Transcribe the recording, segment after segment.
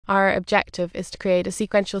Our objective is to create a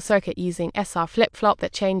sequential circuit using SR flip-flop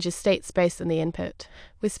that changes states based on the input,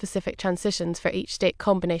 with specific transitions for each state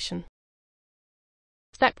combination.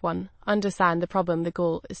 Step 1. Understand the problem. The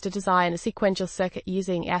goal is to design a sequential circuit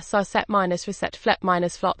using SR set-reset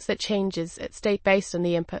flip-flops that changes its state based on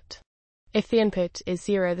the input. If the input is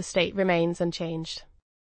 0, the state remains unchanged.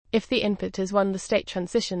 If the input is 1, the state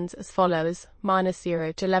transitions as follows: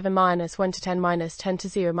 -0 to 11, -1 to 10, -10 to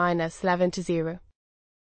 0, -11 to 0.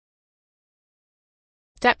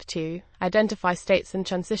 Step 2. Identify states and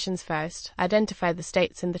transitions. First, identify the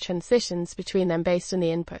states and the transitions between them based on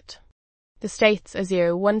the input. The states are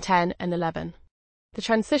 0, 1, 10, and 11. The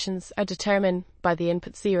transitions are determined by the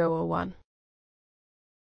input 0 or 1.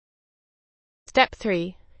 Step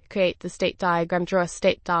 3. Create the state diagram. Draw a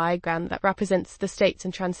state diagram that represents the states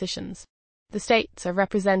and transitions. The states are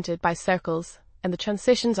represented by circles, and the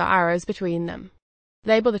transitions are arrows between them.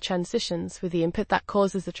 Label the transitions with the input that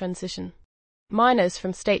causes the transition. Minus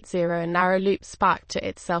from state 0, an arrow loops back to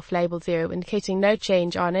itself labeled 0, indicating no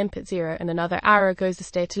change on input 0, and another arrow goes to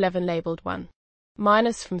state 11 labeled 1.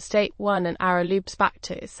 Minus from state 1, an arrow loops back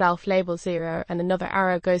to itself labeled 0, and another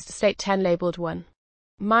arrow goes to state 10 labeled 1.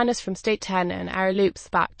 Minus from state 10, an arrow loops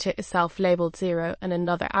back to itself labeled 0, and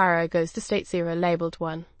another arrow goes to state 0 labeled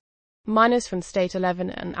 1. Minus from state 11,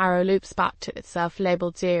 an arrow loops back to itself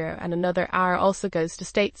labeled 0, and another arrow also goes to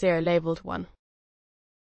state 0 labeled 1.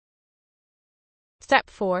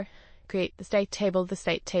 Step 4. Create the state table. The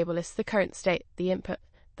state table lists the current state, the input,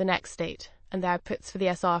 the next state, and the outputs for the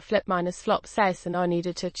SR flip-flop cells and are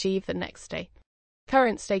needed to achieve the next state.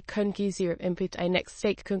 Current state kunq 0 input a next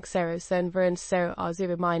state kunq 0 sen vern 0 r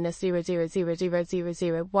 0 minus 0 0 0 0 0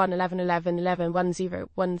 0 1 11 11 11 1 0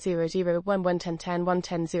 1 0 0 1 1 10 10 1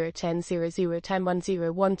 10 0 10 0 0 10 1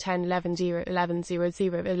 0 1 10 11 0 11 0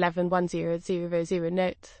 0 11 1 0 0 0.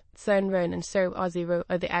 Note: CERN, RON, and SERO R0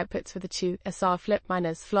 are the outputs for the two SR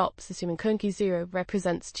flip-flops, assuming kunq 0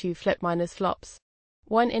 represents two flip-flops.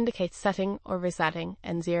 1 indicates setting or resetting,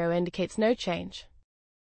 and 0 indicates no change.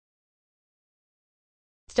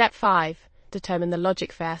 Step 5. Determine the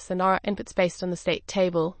logic for S and R inputs based on the state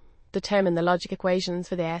table. Determine the logic equations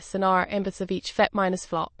for the S and R inputs of each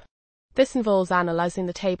flip-flop. This involves analyzing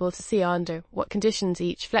the table to see under what conditions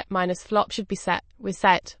each flip-flop should be set,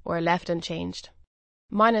 reset, or left unchanged.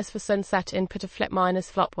 Minus for sunset input of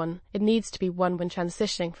flip-flop 1, it needs to be 1 when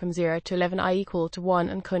transitioning from 0 to 11, I equal to 1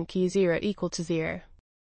 and kunq 0 equal to 0.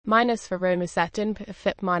 Minus for row reset input of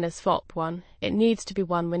flip-flop 1, it needs to be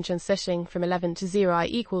 1 when transitioning from 11 to 0, I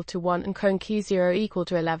equal to 1 and kunq 0 equal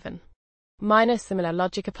to 11. Minus similar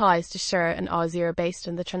logic applies to SERO and R0 based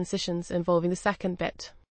on the transitions involving the second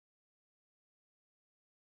bit.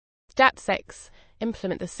 Step 6.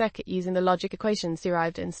 Implement the circuit using the logic equations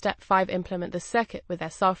derived in Step 5. Implement the circuit with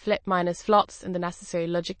SR flip-flops and the necessary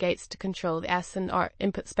logic gates to control the S and R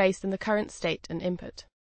inputs based on the current state and input.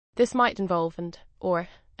 This might involve and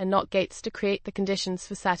not gates to create the conditions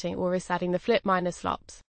for setting or resetting the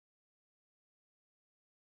flip-flops.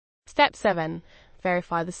 Step 7.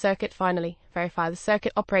 Verify the circuit. Finally, verify the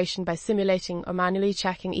circuit operation by simulating or manually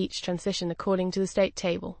checking each transition according to the state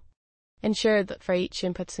table. Ensure that for each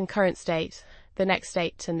input and current state, the next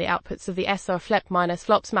state and the outputs of the SR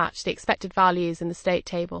flip-flops match the expected values in the state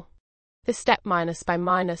table. This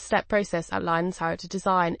step-by-step process outlines how to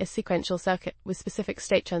design a sequential circuit with specific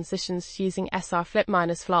state transitions using SR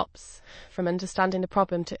flip-flops, from understanding the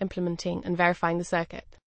problem to implementing and verifying the circuit.